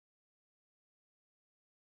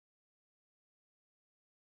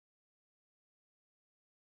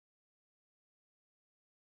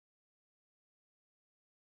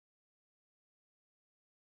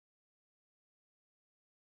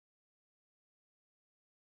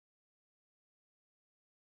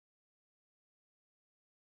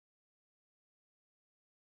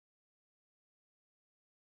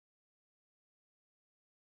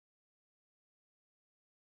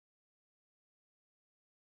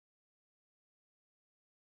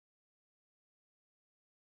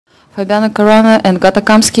Fabiano Caruana and Gata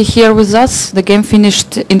Kamsky here with us. The game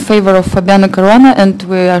finished in favor of Fabiano Caruana, and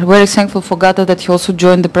we are very thankful for Gata that he also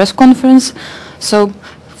joined the press conference. So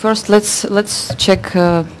first, let's check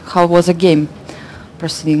how was the game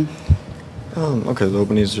proceeding. Okay, the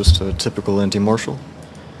opening is just a typical anti-martial.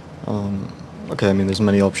 Okay, I mean there's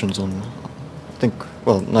many options on. I think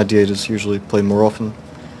knight d8 is usually played more often,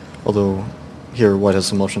 although here white has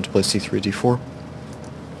some option to play c3, d4.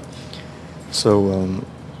 So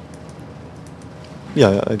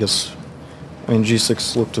yeah, I guess, I mean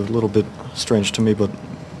g6 looked a little bit strange to me, but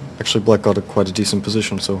actually black got quite a decent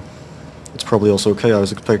position, so it's probably also okay. I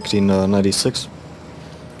was expecting knight e6,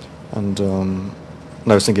 and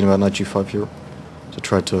I was thinking about knight g5 here to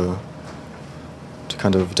try to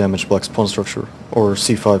kind of damage black's pawn structure, or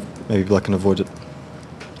c5, maybe black can avoid it.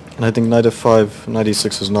 And I think knight f5, knight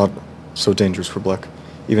e6 is not so dangerous for black.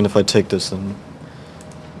 Even if I take this, then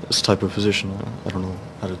this type of position, I don't know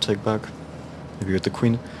how to take back. Maybe with the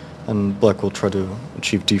queen, and black will try to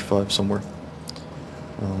achieve d5 somewhere.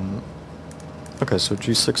 Okay, so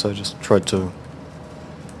g6, I just tried to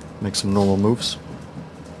make some normal moves.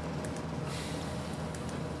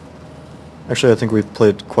 Actually, I think we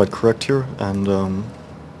played quite correct here, and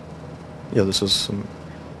yeah, this is some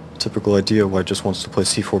typical idea. White just wants to play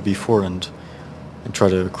c4, b4, and try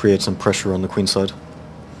to create some pressure on the queen side.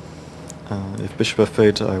 If bishop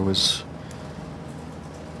f8, I was...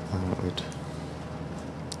 wait.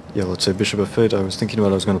 Yeah, let's say bishop f8, I was thinking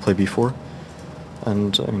about I was going to play b4.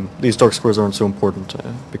 And I mean, these dark squares aren't so important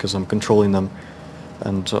because I'm controlling them,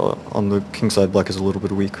 and on the king side black is a little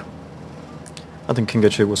bit weak. I think king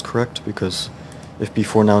h8 was correct, because if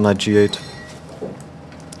b4 now knight g8,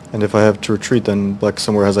 and if I have to retreat, then black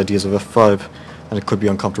somewhere has ideas of f5, and it could be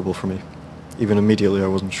uncomfortable for me. Even immediately I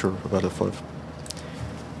wasn't sure about f5.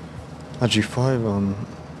 Knight g5,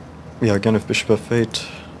 yeah, again if bishop f8,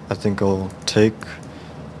 I think I'll take,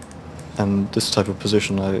 and this type of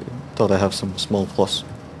position I thought I have some small plus,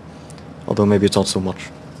 although maybe it's not so much.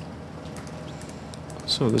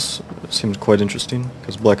 So this seems quite interesting,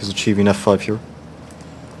 because black is achieving f5 here.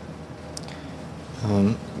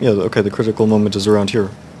 Yeah, okay, the critical moment is around here.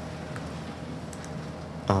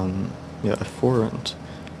 Yeah, f4, and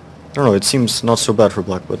I don't know, it seems not so bad for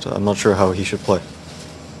black, but I'm not sure how he should play.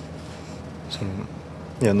 So,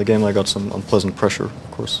 yeah, in the game I got some unpleasant pressure,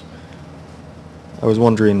 of course. I was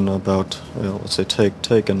wondering about, let's say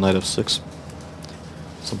take, and knight f6.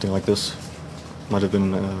 Something like this might have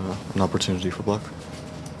been an opportunity for black.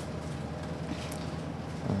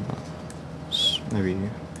 Maybe,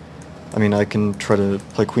 I mean, I can try to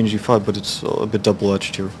play queen g5, but it's a bit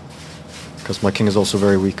double-edged here, because my king is also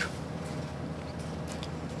very weak.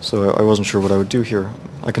 So I wasn't sure what I would do here.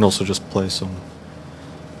 I can also just play some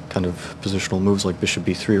kind of positional moves like bishop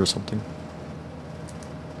b3 or something.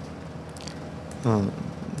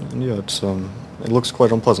 And yeah, it looks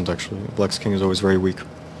quite unpleasant actually. Black's king is always very weak.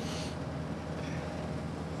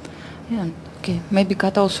 Yeah, okay. Maybe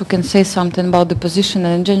Gata also can say something about the position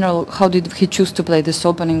and in general, how did he choose to play this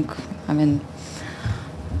opening? I mean,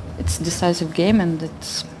 it's a decisive game, and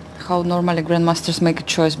it's how normally grandmasters make a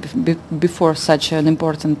choice before such an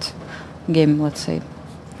important game, let's say.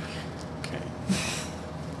 Okay.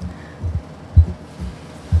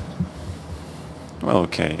 Well,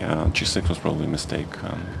 okay, g6 was probably a mistake,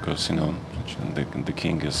 because, you know, the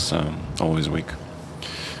king is always weak.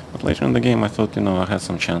 But later in the game I thought, you know, I had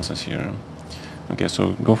some chances here. Okay,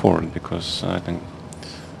 so go forward, because I think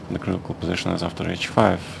the critical position is after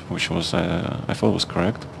h5, which was, I thought was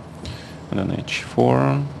correct. And then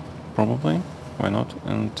h4, probably, why not?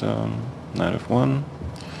 And knight f1,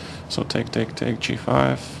 so take,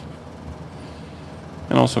 g5.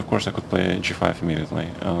 And also, of course, I could play g5 immediately,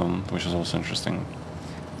 which is also interesting.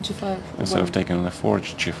 G5. Instead of taking on f4,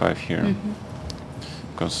 g5 here,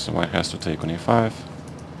 because white has to take on e5.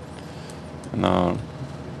 And now,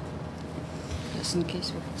 just in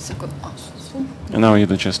case of second answer. And now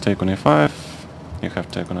either just take on e5, you have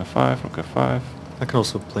to take on f5, rook f5. I can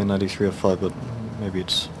also play knight e3 f5, but maybe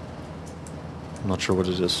it's... I'm not sure what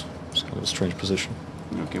it is. It's kind of a strange position.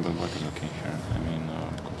 Okay, but black is okay here. I mean,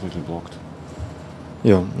 completely blocked.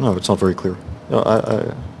 Yeah, no, it's not very clear.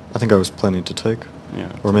 I think I was planning to take.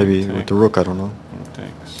 Yeah. Or maybe with the rook, I don't know. Rook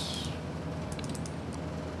takes.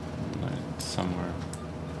 Knight somewhere.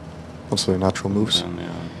 Also natural moves. Then,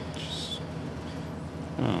 yeah, just,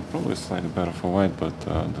 probably slightly better for white, but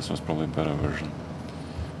this was probably a better version.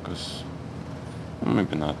 Because...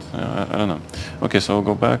 maybe not. I don't know. Okay, so I'll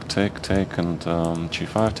go back, take, and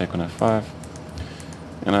g5, take on f5.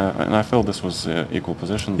 And I felt this was equal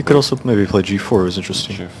position. You could also maybe play g4, it was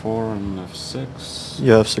interesting. g4 and f6.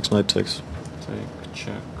 Yeah, f6 knight takes. Take,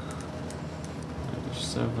 check.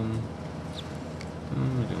 f7. I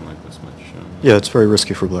don't like this much. Yeah, it's very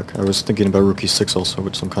risky for black. I was thinking about rook e6 also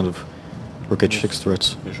with some kind of rook h6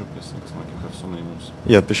 threats. Bishop e6, like you have so many moves.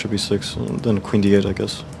 Yeah, bishop e6, and then queen d8, I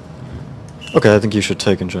guess. Okay, I think you should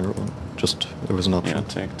take in general. Just, it was an option.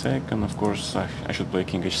 Yeah, take, and of course I should play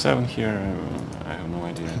king h7 here. I have no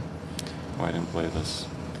idea why I didn't play this.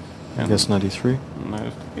 I guess knight e3.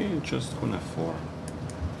 Knight f3, just queen f4.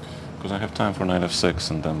 Because I have time for knight f6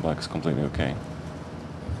 and then black is completely okay.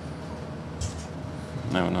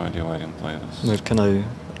 I have no idea why I didn't play this. Wait, can I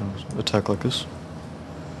attack like this?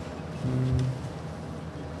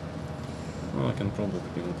 Well, I can probably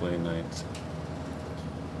even play knight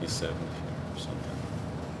e7 here or something.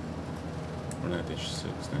 Or knight h6,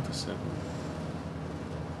 knight e7.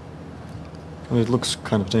 I mean, it looks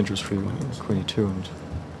kind of dangerous for you, queen e2 and...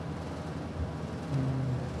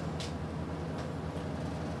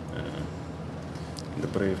 The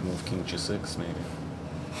brave move king g6 maybe.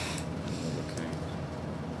 Okay.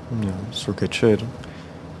 Yeah, it's rook h8.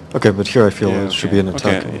 Okay, but here I feel it should be an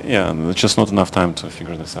attack. Okay, yeah, there's just not enough time to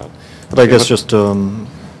figure this out. But I guess just... and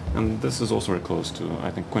this is also very close to, I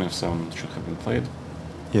think queen f7 should have been played.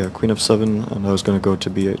 Yeah, queen f7, and I was going to go to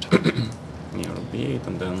b8. Yeah, b8,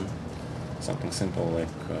 and then something simple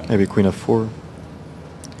like... maybe queen f4. Or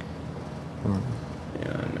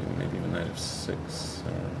yeah, maybe even knight f6,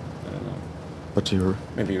 or I don't know. but you're...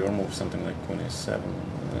 Maybe your move something like queen a7.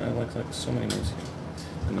 I like so many moves here.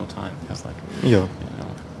 And no time. It's like... Yeah. You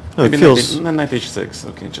know, No, maybe it feels... knight h6.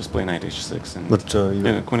 Okay, just play knight h6. And But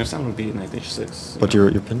queen f7 would be knight h6. But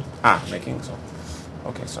you're pinned? Ah, making so.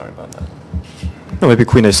 Okay, sorry about that. No, maybe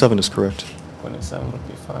queen a7 is correct. Queen a7 would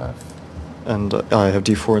be 5. And I have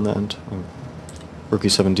d4 in the end. Rook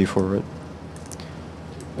e7, d4, right?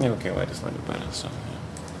 Yeah, okay, white is slightly better, so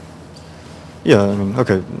Yeah, I mean,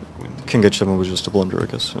 okay, king h7 was just a blunder, I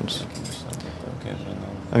guess. And okay,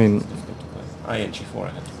 I mean... I had g4, I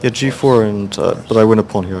had to Yeah, g4 and... but I win a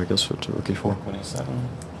pawn here, I guess, with rook e4. Queen a7.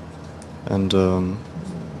 And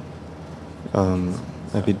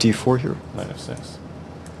maybe d4 here. Knight f6.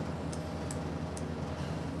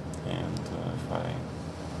 And if I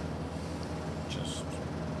just...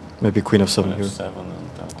 Maybe queen f7 Queen here. f7 and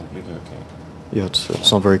I'm completely okay. Yeah,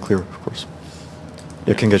 it's not very clear, of course.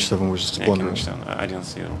 Yeah, king h7 was just a blunder. King h7. I didn't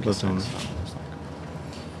see rook But, e6, so it was like...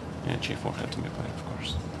 Yeah, g4 had to be played, of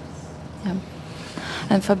course. Yeah.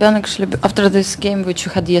 And Fabian, actually, after this game which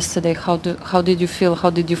you had yesterday, how did you feel? How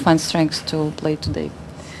did you find strength to play today?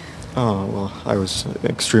 Oh, well, I was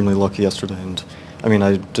extremely lucky yesterday, and I mean,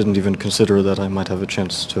 I didn't even consider that I might have a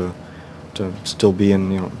chance to still be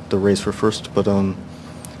in, the race for first. But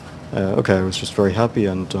okay, I was just very happy,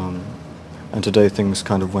 and today things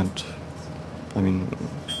kind of went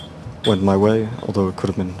my way. Although it could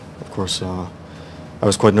have been, of course, I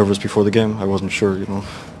was quite nervous before the game. I wasn't sure,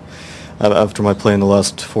 After my play in the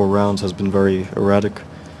last 4 rounds has been very erratic.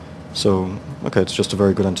 So, okay, it's just a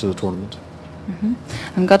very good end to the tournament.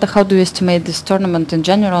 And Gata, how do you estimate this tournament in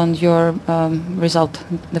general and your result,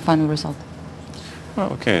 the final result?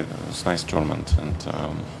 Well, okay, it's a nice tournament, and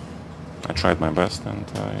I tried my best, and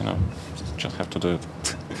just have to do it.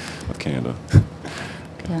 What can you do?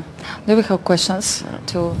 Okay. Yeah. Do we have questions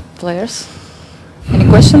to players? Any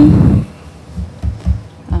question?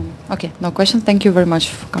 Okay, no question. Thank you very much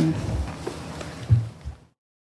for coming.